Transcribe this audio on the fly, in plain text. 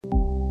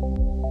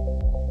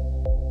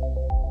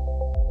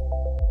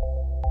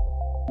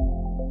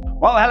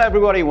Well, hello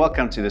everybody.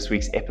 Welcome to this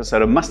week's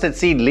episode of Mustard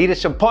Seed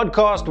Leadership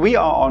Podcast. We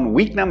are on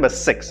week number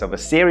 6 of a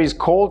series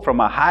called From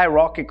a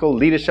Hierarchical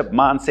Leadership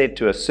Mindset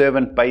to a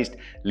Servant-Based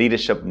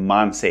Leadership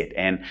Mindset.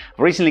 And I've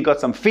recently got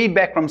some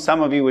feedback from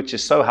some of you, which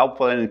is so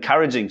helpful and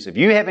encouraging. So if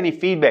you have any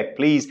feedback,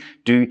 please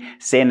do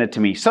send it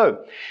to me.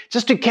 So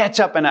just to catch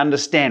up and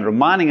understand,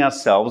 reminding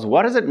ourselves,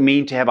 what does it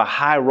mean to have a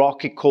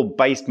hierarchical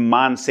based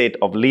mindset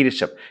of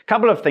leadership? A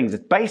couple of things.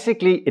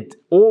 It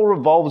all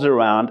revolves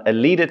around a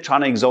leader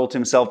trying to exalt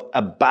himself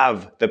above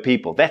the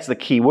people. That's the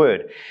key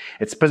word.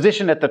 It's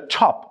positioned at the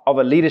top of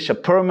a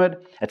leadership pyramid.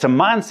 It's a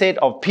mindset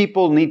of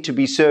people need to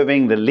be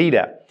serving the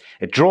leader.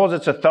 It draws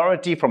its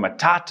authority from a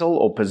title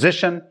or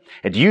position.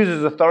 It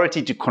uses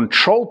authority to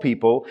control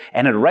people,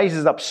 and it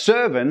raises up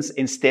servants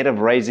instead of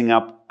raising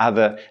up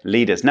other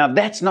leaders. Now,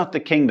 that's not the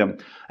kingdom,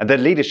 the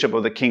leadership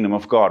of the kingdom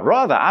of God.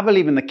 Rather, I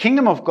believe in the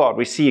kingdom of God,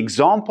 we see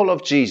example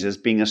of Jesus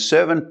being a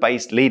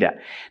servant-based leader.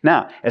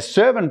 Now, a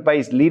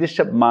servant-based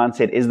leadership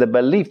mindset is the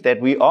belief that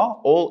we are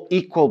all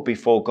equal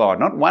before God,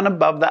 not one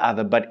above the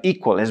other, but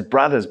equal as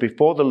brothers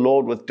before the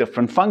Lord with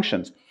different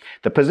functions.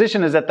 The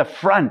position is at the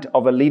front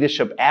of a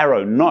leadership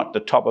arrow, not the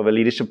top of a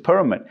leadership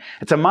pyramid.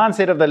 It's a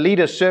mindset of the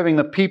leader serving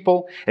the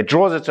people. It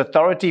draws its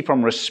authority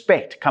from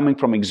respect, coming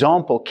from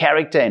example,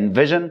 character, and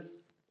vision.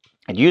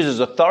 It uses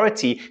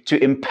authority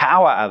to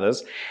empower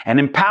others and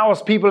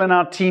empowers people in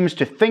our teams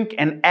to think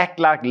and act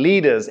like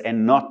leaders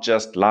and not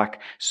just like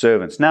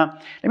servants. Now,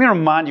 let me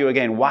remind you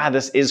again why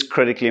this is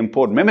critically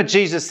important. Remember,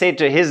 Jesus said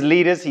to his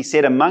leaders, he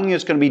said, among you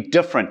it's going to be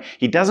different.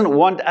 He doesn't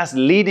want us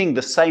leading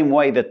the same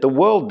way that the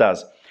world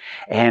does.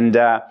 And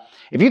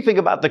if you think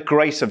about the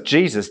grace of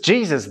Jesus,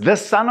 the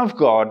Son of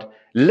God,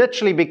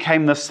 literally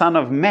became the Son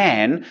of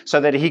Man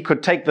so that he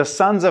could take the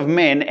sons of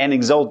men and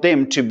exalt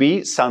them to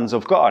be sons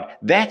of God.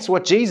 That's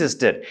what Jesus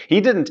did.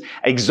 He didn't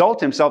exalt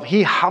himself.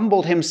 He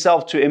humbled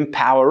himself to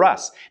empower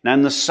us. Now,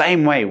 in the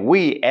same way,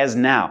 we as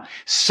now,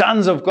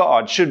 sons of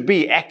God, should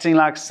be acting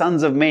like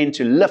sons of men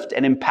to lift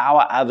and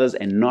empower others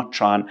and not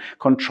try and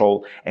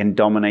control and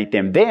dominate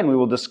them. Then we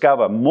will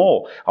discover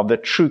more of the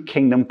true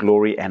kingdom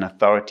glory and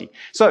authority.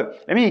 So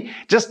let me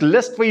just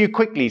list for you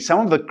quickly some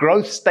of the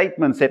growth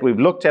statements that we've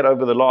looked at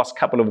over the last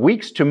couple of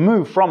weeks. To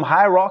move from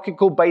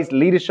hierarchical-based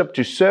leadership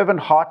to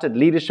servant-hearted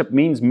leadership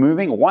means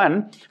moving,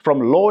 1, from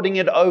lording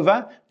it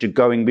over to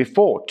going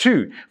before.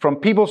 2, from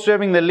people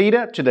serving the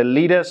leader to the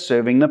leader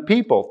serving the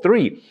people.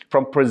 3,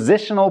 from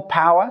positional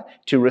power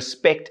to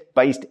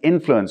respect-based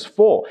influence.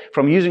 4,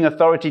 from using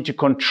authority to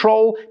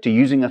control to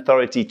using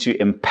authority to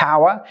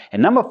empower.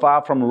 And number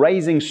 5, from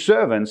raising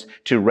servants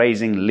to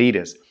raising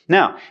leaders.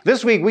 Now,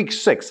 this week, week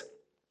 6,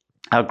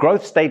 our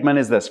growth statement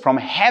is this: from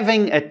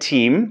having a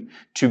team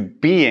to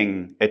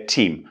being a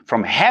team.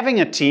 From having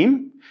a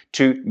team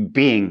to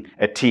being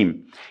a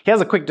team.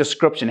 Here's a quick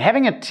description.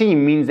 Having a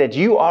team means that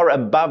you are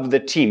above the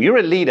team. You're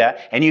a leader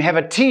and you have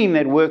a team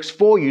that works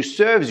for you,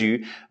 serves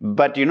you,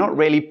 but you're not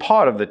really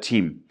part of the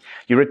team.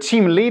 You're a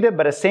team leader,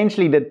 but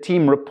essentially the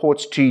team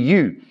reports to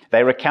you.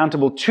 They're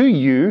accountable to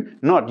you,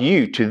 not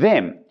you to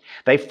them.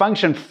 They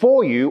function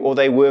for you or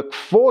they work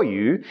for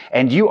you,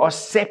 and you are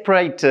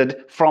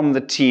separated from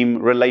the team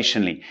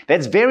relationally.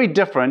 That's very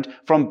different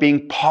from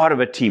being part of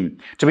a team.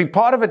 To be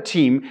part of a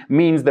team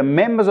means the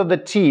members of the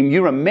team,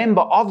 you're a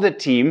member of the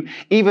team,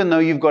 even though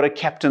you've got a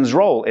captain's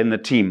role in the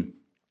team.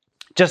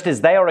 Just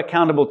as they are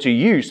accountable to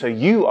you, so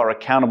you are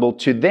accountable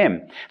to them.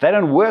 They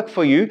don't work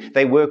for you,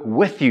 they work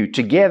with you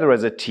together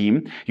as a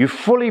team. You're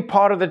fully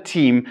part of the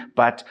team,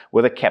 but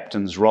with a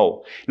captain's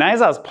role. Now,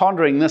 as I was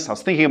pondering this, I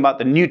was thinking about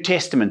the New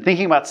Testament,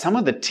 thinking about some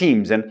of the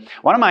teams. And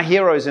one of my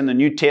heroes in the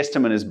New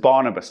Testament is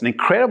Barnabas, an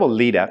incredible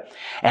leader.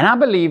 And I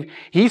believe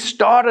he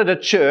started a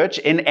church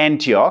in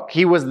Antioch.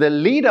 He was the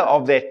leader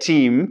of that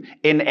team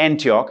in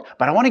Antioch.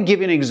 But I want to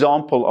give you an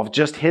example of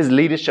just his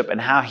leadership and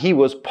how he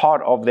was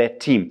part of that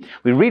team.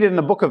 We read it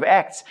in the book of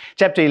Acts,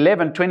 chapter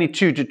 11,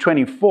 22 to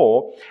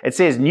 24, it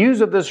says,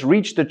 news of this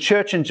reached the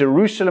church in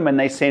Jerusalem, and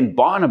they sent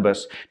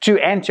Barnabas to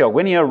Antioch.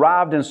 When he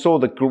arrived and saw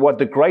what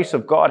the grace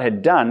of God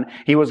had done,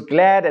 he was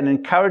glad and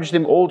encouraged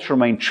them all to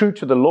remain true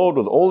to the Lord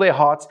with all their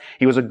hearts.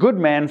 He was a good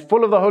man,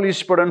 full of the Holy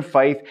Spirit and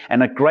faith,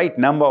 and a great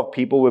number of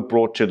people were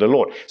brought to the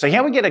Lord. So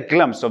here we get a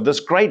glimpse of this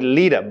great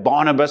leader,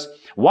 Barnabas,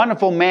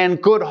 wonderful man,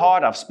 good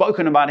heart. I've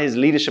spoken about his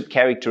leadership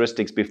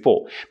characteristics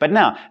before. But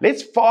now,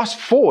 let's fast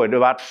forward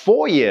about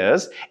 4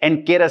 years and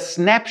get a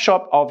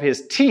snapshot of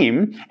his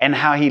team and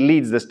how he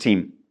leads this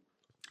team.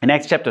 In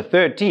Acts chapter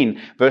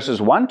 13, verses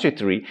 1 to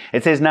 3,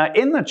 it says, now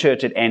in the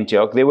church at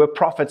Antioch, there were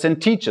prophets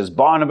and teachers,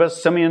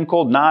 Barnabas, Simeon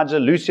called Niger,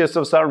 Lucius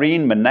of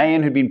Cyrene,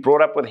 Manaen, who'd been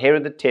brought up with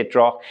Herod the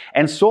Tetrarch,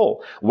 and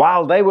Saul.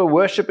 While they were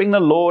worshiping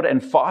the Lord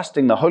and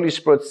fasting, the Holy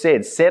Spirit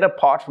said, set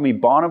apart for me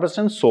Barnabas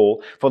and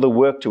Saul for the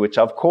work to which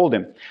I've called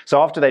them.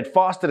 So after they'd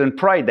fasted and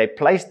prayed, they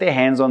placed their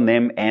hands on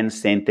them and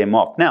sent them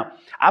off. Now,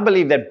 I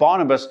believe that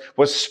Barnabas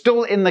was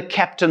still in the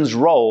captain's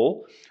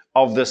role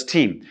of this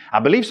team? I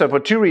believe so for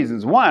two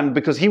reasons. One,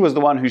 because he was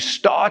the one who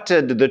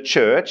started the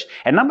church.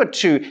 And number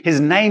two, his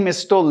name is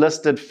still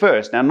listed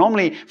first. Now,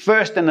 normally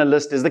first in the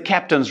list is the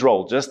captain's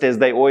role, just as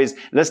they always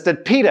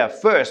listed Peter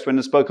first when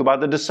it spoke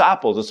about the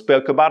disciples. It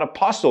spoke about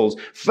apostles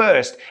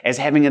first as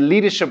having a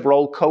leadership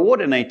role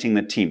coordinating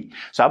the team.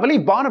 So I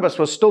believe Barnabas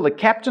was still the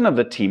captain of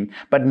the team,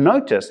 but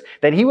notice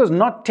that he was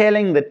not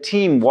telling the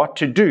team what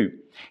to do.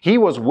 He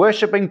was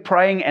worshiping,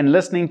 praying, and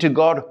listening to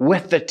God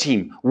with the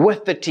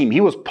team.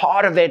 He was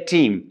part of that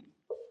team.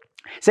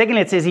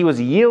 Secondly, it says he was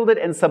yielded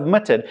and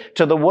submitted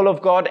to the will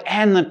of God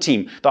and the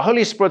team. The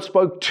Holy Spirit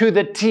spoke to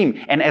the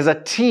team, and as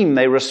a team,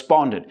 they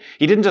responded.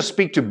 He didn't just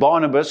speak to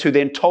Barnabas, who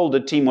then told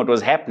the team what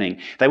was happening.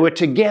 They were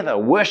together,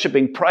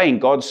 worshiping, praying.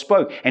 God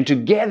spoke, and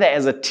together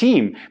as a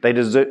team, they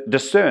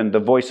discerned the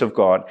voice of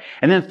God.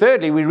 And then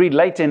thirdly, we read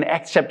later in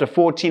Acts chapter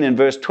 14 and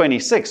verse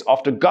 26,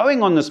 after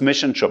going on this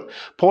mission trip,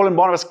 Paul and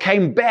Barnabas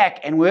came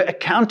back and were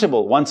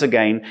accountable once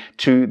again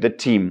to the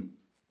team.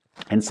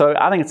 And so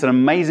I think it's an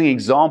amazing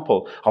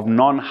example of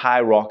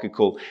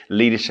non-hierarchical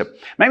leadership.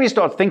 Maybe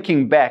start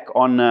thinking back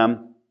on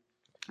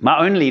my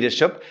own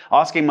leadership,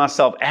 asking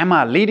myself, am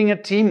I leading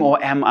a team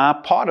or am I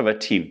part of a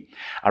team?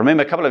 I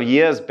remember a couple of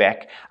years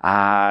back,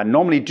 I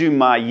normally do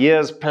my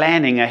year's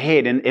planning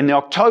ahead. In the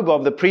October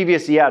of the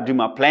previous year, I do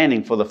my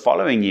planning for the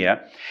following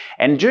year.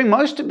 And during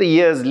most of the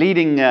years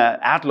leading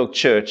Outlook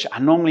Church, I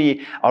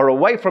normally are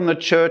away from the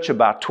church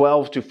about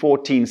 12 to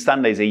 14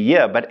 Sundays a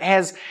year. But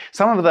as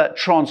some of the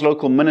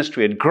translocal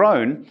ministry had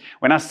grown,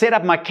 when I set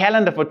up my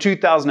calendar for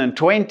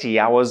 2020,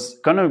 I was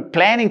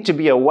planning to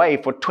be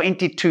away for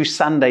 22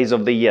 Sundays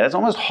of the year. That's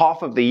almost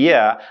half of the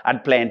year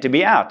I'd planned to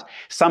be out.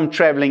 Some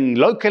traveling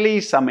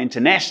locally, some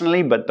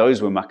internationally, but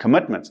those were my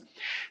commitments.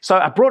 So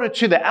I brought it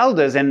to the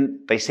elders and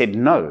they said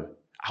no.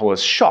 I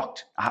was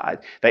shocked.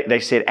 They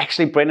said,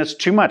 actually, Brent, it's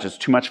too much. It's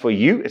too much for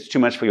you, it's too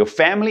much for your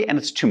family, and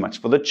it's too much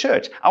for the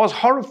church. I was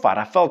horrified.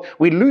 I felt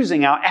we're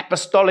losing our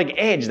apostolic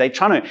edge. They're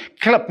trying to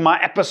clip my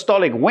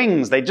apostolic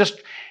wings.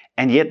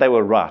 And yet they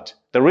were right.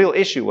 The real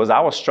issue was I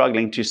was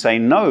struggling to say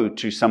no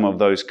to some of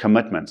those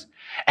commitments.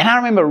 And I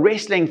remember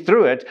wrestling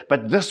through it,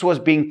 but this was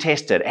being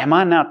tested. Am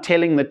I now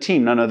telling the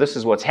team, no, this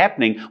is what's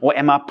happening? Or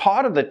am I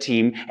part of the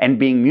team and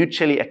being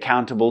mutually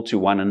accountable to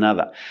one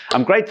another?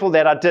 I'm grateful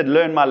that I did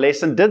learn my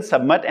lesson, did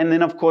submit, and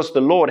then of course the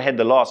Lord had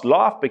the last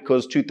laugh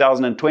because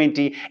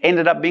 2020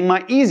 ended up being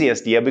my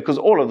easiest year because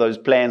all of those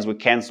plans were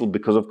canceled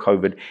because of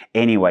COVID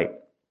anyway.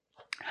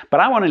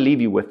 But I want to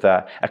leave you with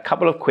a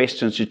couple of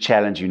questions to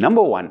challenge you.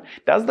 Number one,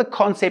 does the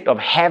concept of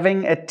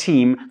having a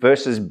team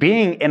versus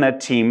being in a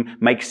team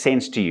make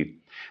sense to you?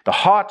 The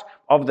heart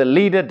of the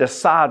leader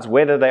decides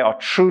whether they are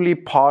truly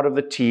part of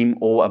the team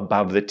or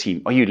above the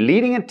team. Are you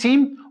leading a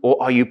team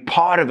or are you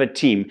part of a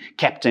team,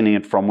 captaining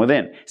it from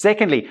within?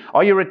 Secondly,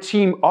 are you a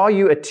team?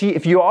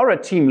 If you are a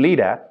team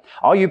leader,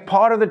 are you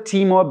part of the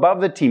team or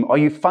above the team? Are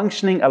you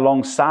functioning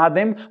alongside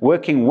them,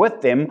 working with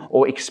them,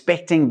 or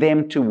expecting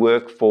them to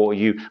work for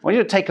you? I want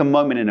you to take a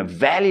moment and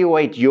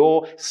evaluate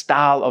your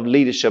style of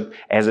leadership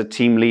as a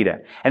team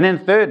leader. And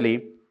then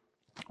thirdly,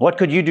 what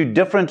could you do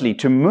differently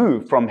to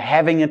move from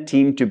having a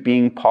team to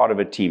being part of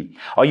a team?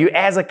 Are you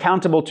as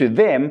accountable to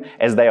them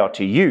as they are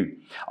to you?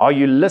 Are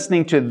you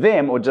listening to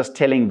them or just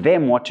telling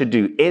them what to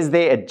do? Is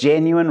there a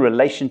genuine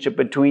relationship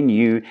between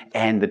you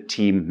and the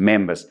team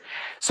members?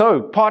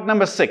 So, part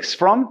number 6,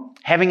 from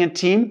having a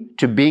team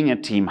to being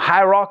a team.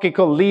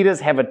 Hierarchical leaders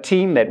have a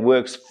team that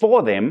works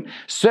for them.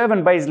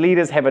 Servant-based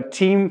leaders have a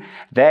team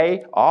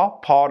they are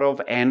part of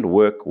and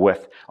work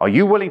with. Are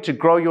you willing to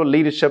grow your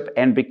leadership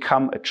and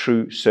become a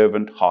true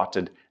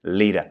servant-hearted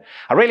leader?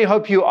 I really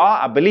hope you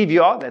are. I believe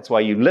you are. That's why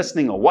you're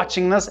listening or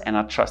watching this, and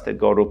I trust that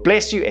God will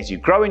bless you as you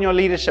grow in your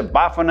leadership.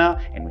 Bye for now,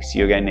 and we see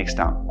you again next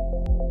time.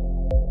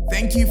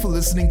 Thank you for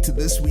listening to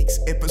this week's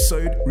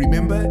episode.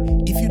 Remember,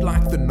 if you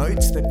like the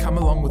notes that come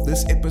along with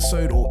this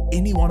episode or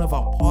any one of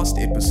our past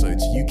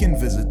episodes, you can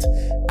visit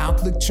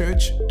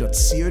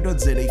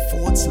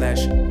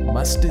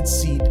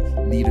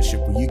outlookchurch.co.za/mustardseed-leadership,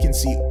 where you can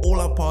see all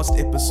our past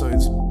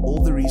episodes,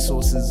 all the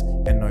resources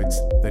and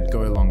notes that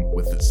go along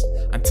with this.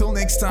 Until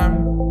next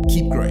time,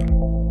 keep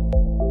growing.